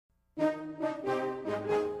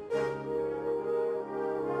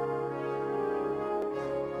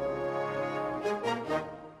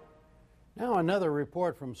Now another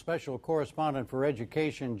report from Special Correspondent for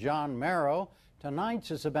Education John Marrow.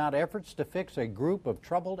 Tonight's is about efforts to fix a group of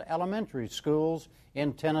troubled elementary schools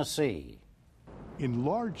in Tennessee. In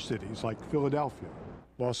large cities like Philadelphia,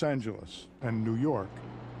 Los Angeles, and New York,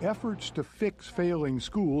 efforts to fix failing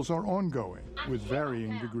schools are ongoing with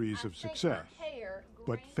varying degrees of success.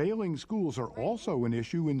 But failing schools are also an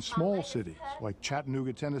issue in small cities like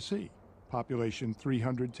Chattanooga, Tennessee, population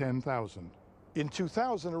 310,000. In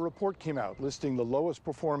 2000, a report came out listing the lowest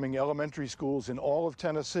performing elementary schools in all of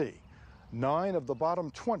Tennessee. 9 of the bottom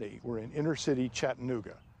 20 were in inner city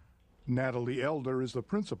Chattanooga. Natalie Elder is the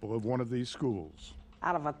principal of one of these schools.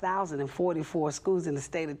 Out of 1,044 schools in the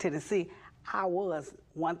state of Tennessee, I was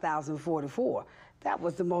 1,044. That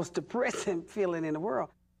was the most depressing feeling in the world.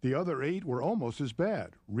 The other 8 were almost as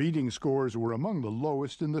bad. Reading scores were among the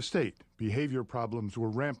lowest in the state. Behavior problems were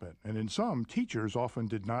rampant, and in some, teachers often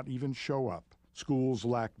did not even show up. Schools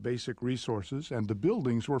lacked basic resources, and the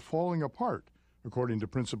buildings were falling apart, according to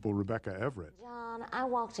Principal Rebecca Everett. John, I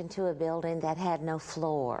walked into a building that had no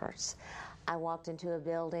floors. I walked into a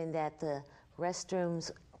building that the restrooms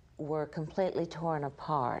were completely torn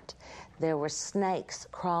apart. There were snakes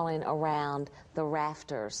crawling around the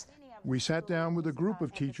rafters. We sat down with a group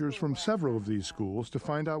of teachers from several of these schools to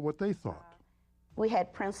find out what they thought. We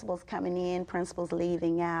had principals coming in, principals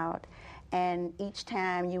leaving out, and each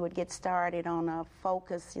time you would get started on a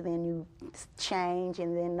focus, then you change,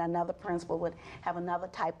 and then another principal would have another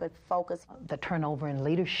type of focus. The turnover in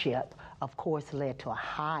leadership, of course, led to a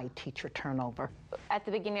high teacher turnover. At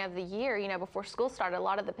the beginning of the year, before school started, a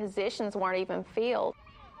lot of the positions weren't even filled.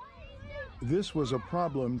 This was a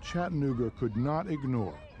problem Chattanooga could not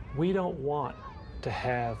ignore. We don't want to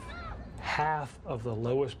have half of the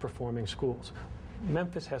lowest performing schools.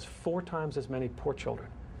 Memphis has 4 times as many poor children,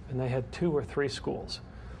 and they had 2 or 3 schools.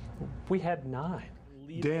 We had 9.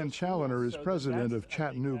 Dan Challoner is president of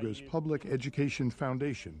Chattanooga's Public Education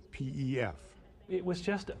Foundation, PEF. It was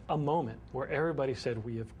just a moment where everybody said,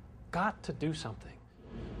 we have got to do something.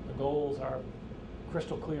 The goals are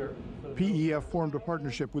crystal clear. PEF formed a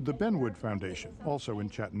partnership with the Benwood Foundation, also in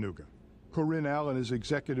Chattanooga. Corinne Allen is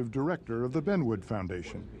executive director of the Benwood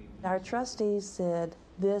Foundation. Our trustees said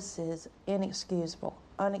this is inexcusable,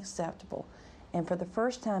 unacceptable, and for the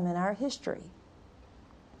first time in our history,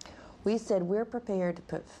 we said we're prepared to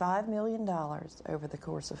put $5 million over the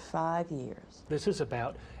course of 5 years. This is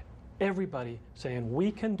about everybody saying,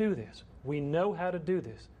 we can do this. We know how to do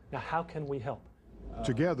this. Now, how can we help?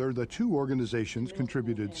 Together, the 2 organizations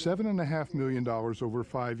contributed $7.5 million over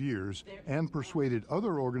 5 years and persuaded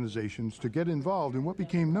other organizations to get involved in what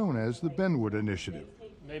became known as the Benwood Initiative.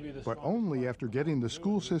 But only after getting the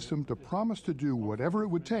school system to promise to do whatever it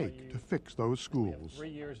would take to fix those schools.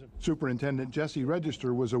 Superintendent Jesse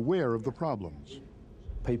Register was aware of the problems.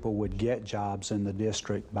 People would get jobs in the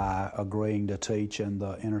district by agreeing to teach in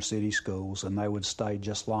the inner city schools, and they would stay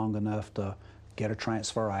just long enough to get a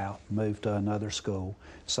transfer out, move to another school.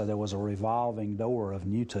 So there was a revolving door of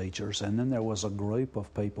new teachers, and then there was a group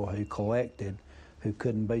of people who collected who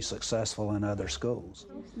couldn't be successful in other schools.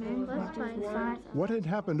 What had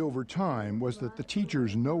happened over time was that the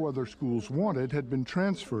teachers no other schools wanted had been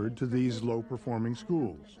transferred to these low-performing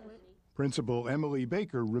schools. Principal Emily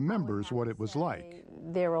Baker remembers what it was like.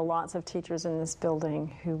 There were lots of teachers in this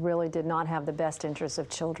building who really did not have the best interests of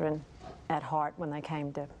children at heart when they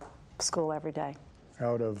came to school every day.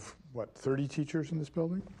 Out of, what, 30 teachers in this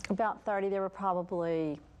building? About 30. There were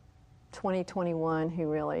probably 20, 21 who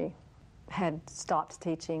really had stopped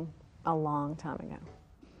teaching a long time ago.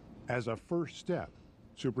 As a first step,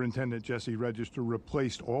 Superintendent Jesse Register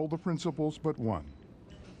replaced all the principals but one.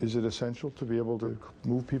 Is it essential to be able to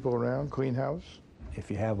move people around, clean house? If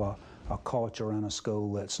you have a culture in a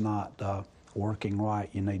school that's not working right,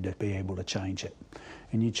 you need to be able to change it.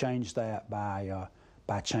 And you change that by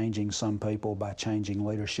changing some people, by changing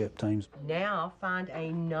leadership teams. Now find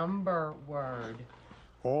a number word.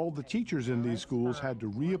 All the teachers in these schools had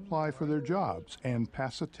to reapply for their jobs and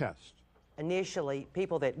pass a test. Initially,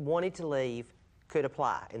 people that wanted to leave could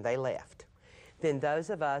apply, and they left. Then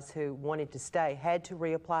those of us who wanted to stay had to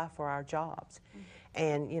reapply for our jobs.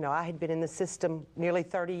 And, I had been in the system nearly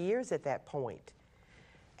 30 years at that point.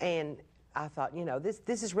 And I thought,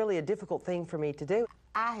 this is really a difficult thing for me to do.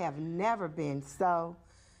 I have never been so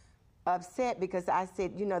upset because I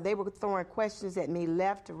said, they were throwing questions at me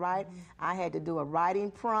left to right. I had to do a writing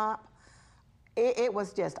prompt. It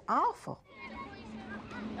was just awful.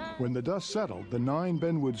 When the dust settled, the 9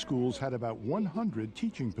 Benwood schools had about 100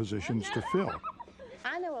 teaching positions to fill.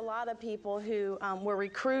 I know a lot of people who were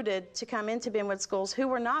recruited to come into Benwood schools who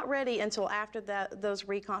were not ready until after those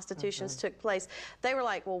reconstitutions took place. They were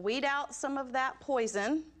like, well, weed out some of that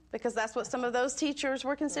poison, because that's what some of those teachers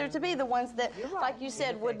were considered to be, the ones that, like you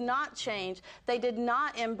said, would not change. They did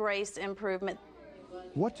not embrace improvement.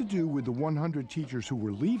 What to do with the 100 teachers who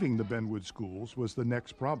were leaving the Benwood schools was the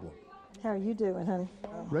next problem. How are you doing, honey?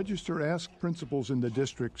 Register asked principals in the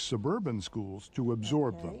district's suburban schools to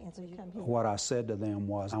absorb them. What I said to them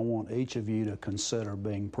was, I want each of you to consider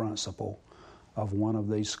being principal of one of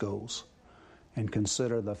these schools and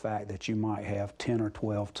consider the fact that you might have 10 or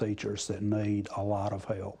 12 teachers that need a lot of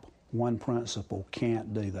help. One principal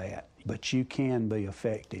can't do that, but you can be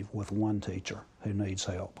effective with one teacher who needs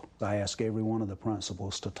help. I ask every one of the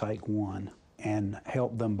principals to take one and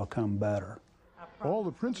help them become better. All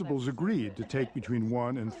the principals agreed to take between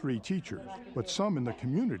 1 and 3 teachers, but some in the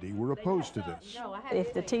community were opposed to this.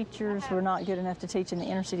 If the teachers were not good enough to teach in the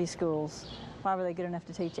inner city schools, why were they good enough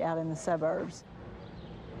to teach out in the suburbs?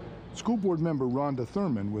 School board member Rhonda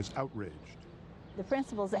Thurman was outraged. The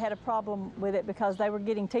principals that had a problem with it because they were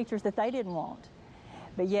getting teachers that they didn't want.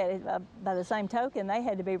 But yet, by the same token, they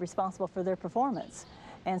had to be responsible for their performance.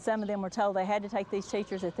 And some of them were told they had to take these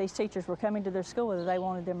teachers if these teachers were coming to their school, whether they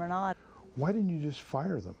wanted them or not. Why didn't you just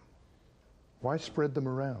fire them? Why spread them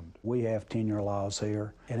around? We have tenure laws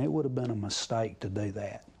here, and it would have been a mistake to do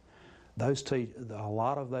that. A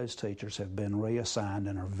lot of those teachers have been reassigned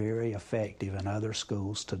and are very effective in other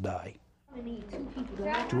schools today.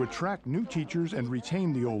 To attract new teachers and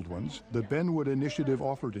retain the old ones, the Benwood Initiative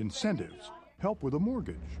offered incentives, help with a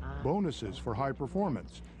mortgage, bonuses for high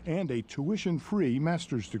performance, and a tuition-free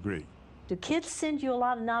master's degree. Do kids send you a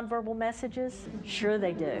lot of nonverbal messages? Sure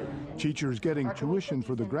they do. Teachers getting tuition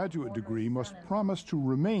for the graduate degree must promise to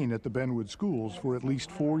remain at the Benwood schools for at least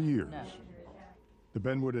 4 years. The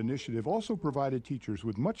Benwood Initiative also provided teachers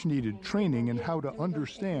with much-needed training in how to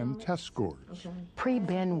understand test scores.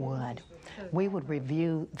 Pre-Benwood, we would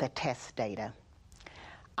review the test data.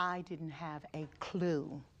 I didn't have a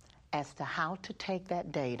clue as to how to take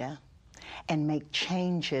that data and make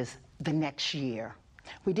changes the next year.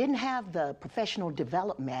 We didn't have the professional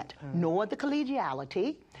development nor the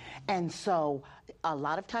collegiality, and so a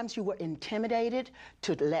lot of times you were intimidated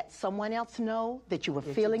to let someone else know that you were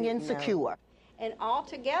feeling insecure. And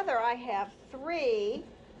altogether, I have 3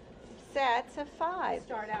 sets of 5.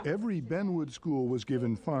 Every Benwood school was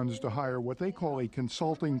given funds to hire what they call a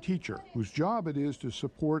consulting teacher, whose job it is to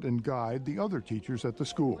support and guide the other teachers at the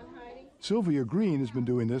school. Sylvia Green has been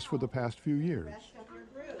doing this for the past few years.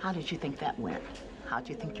 How did you think that went? How did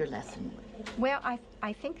you think your lesson went? Well,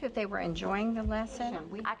 I think that they were enjoying the lesson.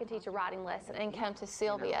 I could teach a writing lesson and come to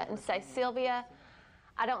Sylvia and say, Sylvia,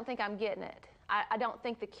 I don't think I'm getting it. I don't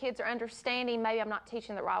think the kids are understanding. Maybe I'm not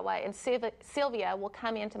teaching the right way. And Sylvia will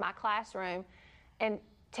come into my classroom and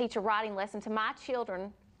teach a writing lesson to my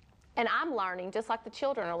children, and I'm learning just like the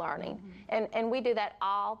children are learning. And we do that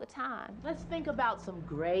all the time. Let's think about some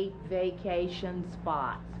great vacation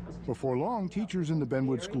spots. Before long, teachers in the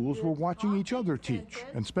Benwood schools were watching each other teach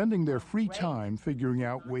and spending their free time figuring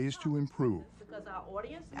out ways to improve.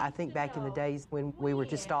 I think back in the days when we were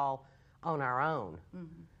just all on our own,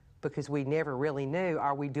 because we never really knew,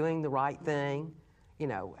 are we doing the right thing? You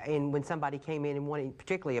know, and when somebody came in and wanted,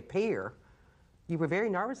 particularly a peer, you were very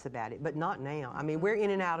nervous about it, but not now. I mean, we're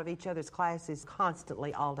in and out of each other's classes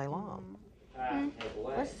constantly all day long.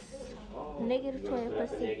 What's -12 plus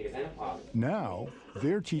 6? Now,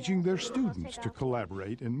 they're teaching their students to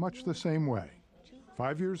collaborate in much the same way.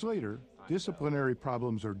 5 years later, disciplinary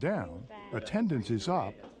problems are down, attendance is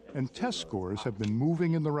up, and test scores have been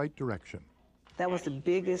moving in the right direction. That was the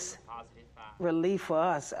biggest relief for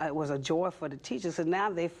us. It was a joy for the teachers, and now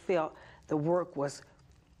they felt the work was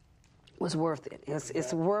worth it.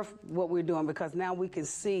 It's worth what we're doing because now we can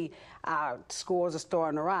see our scores are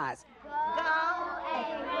starting to rise.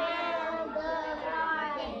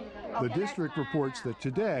 The district reports that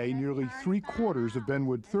today, nearly 3/4 of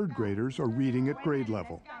Benwood third graders are reading at grade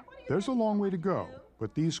level. There's a long way to go,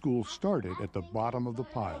 but these schools started at the bottom of the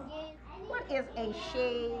pile. What is a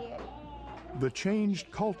shed? The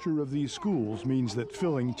changed culture of these schools means that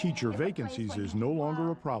filling teacher vacancies is no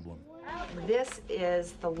longer a problem. This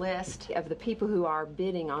is the list of the people who are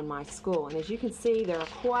bidding on my school, and as you can see, there are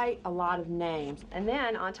quite a lot of names. And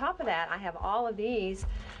then on top of that, I have all of these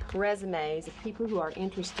resumes of people who are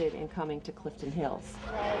interested in coming to Clifton Hills.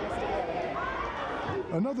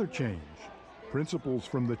 Another change. Principals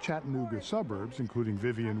from the Chattanooga suburbs, including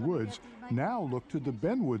Vivian Woods, now look to the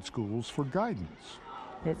Benwood schools for guidance.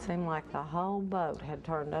 It seemed like the whole boat had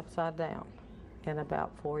turned upside down in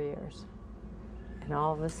about 4 years. and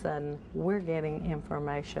all of a sudden we're getting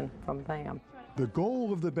information from them. The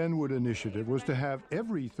goal of the Benwood Initiative was to have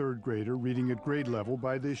every third grader reading at grade level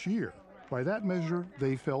by this year. By that measure,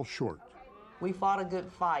 they fell short. We fought a good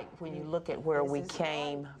fight when you look at where we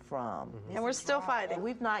came from. And we're still fighting.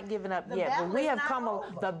 We've not given up yet, but we have come.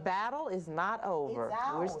 The battle is not over.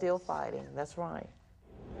 We're still fighting. That's right.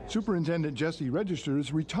 Superintendent Jesse Register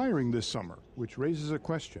is retiring this summer, which raises a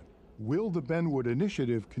question. Will the Benwood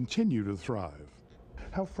Initiative continue to thrive?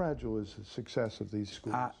 How fragile is the success of these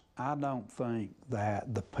schools? I don't think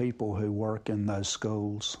that the people who work in those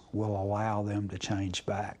schools will allow them to change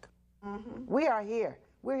back. We are here.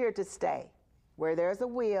 We're here to stay. Where there's a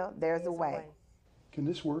will, there's a way. Can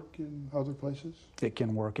this work in other places? It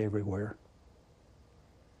can work everywhere.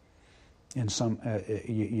 In some,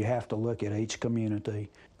 you have to look at each community,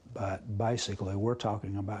 but basically we're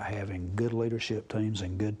talking about having good leadership teams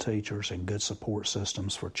and good teachers and good support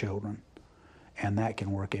systems for children, and that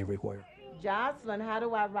can work everywhere. Jocelyn, how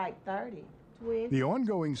do I write 30? The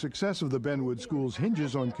ongoing success of the Benwood schools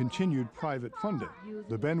hinges on continued private funding.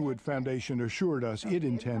 The Benwood Foundation assured us it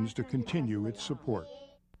intends to continue its support.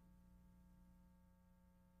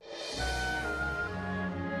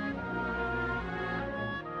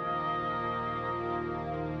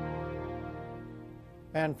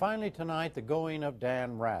 And finally tonight, the going of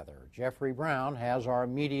Dan Rather. Jeffrey Brown has our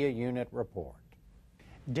media unit report.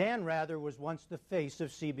 Dan Rather was once the face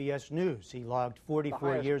of CBS News. He logged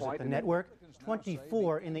 44 years at the network,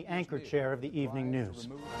 24 in the anchor chair of the evening news.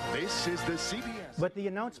 This is the CBS. But the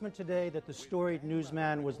announcement today that the storied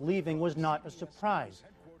newsman was leaving was not a surprise.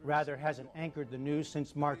 Rather hasn't anchored the news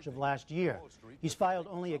since March of last year. He's filed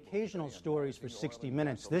only occasional stories for 60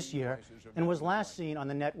 Minutes this year and was last seen on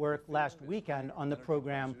the network last weekend on the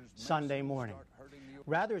program Sunday Morning.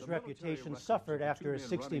 Rather's reputation suffered after a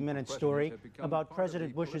 60 Minutes story about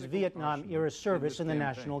President Bush's Vietnam-era service in the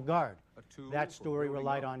National Guard. That story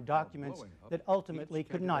relied on documents that ultimately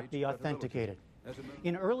could not be authenticated.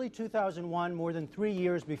 In early 2001, more than 3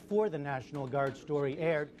 years before the National Guard story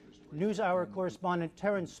aired, NewsHour correspondent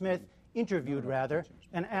Terrence Smith interviewed Rather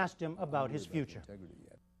and asked him about his future.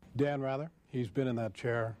 Dan Rather, he's been in that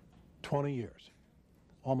chair 20 years,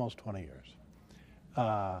 almost 20 years.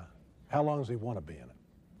 How long does he want to be in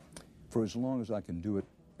it? For as long as I can do it,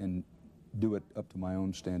 and do it up to my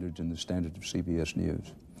own standards and the standards of CBS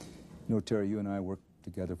News. You know, Terry, you and I worked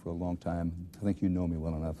together for a long time. I think you know me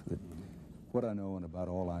well enough that what I know and about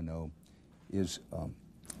all I know is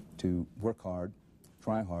to work hard,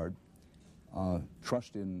 try hard,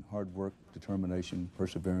 trust in hard work, determination,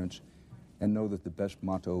 perseverance, and know that the best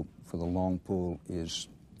motto for the long pull is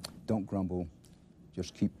don't grumble,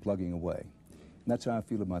 just keep plugging away. And that's how I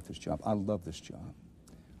feel about this job. I love this job.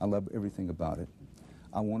 I love everything about it.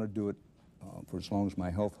 I want to do it for as long as my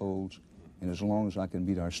health holds and as long as I can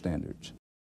meet our standards.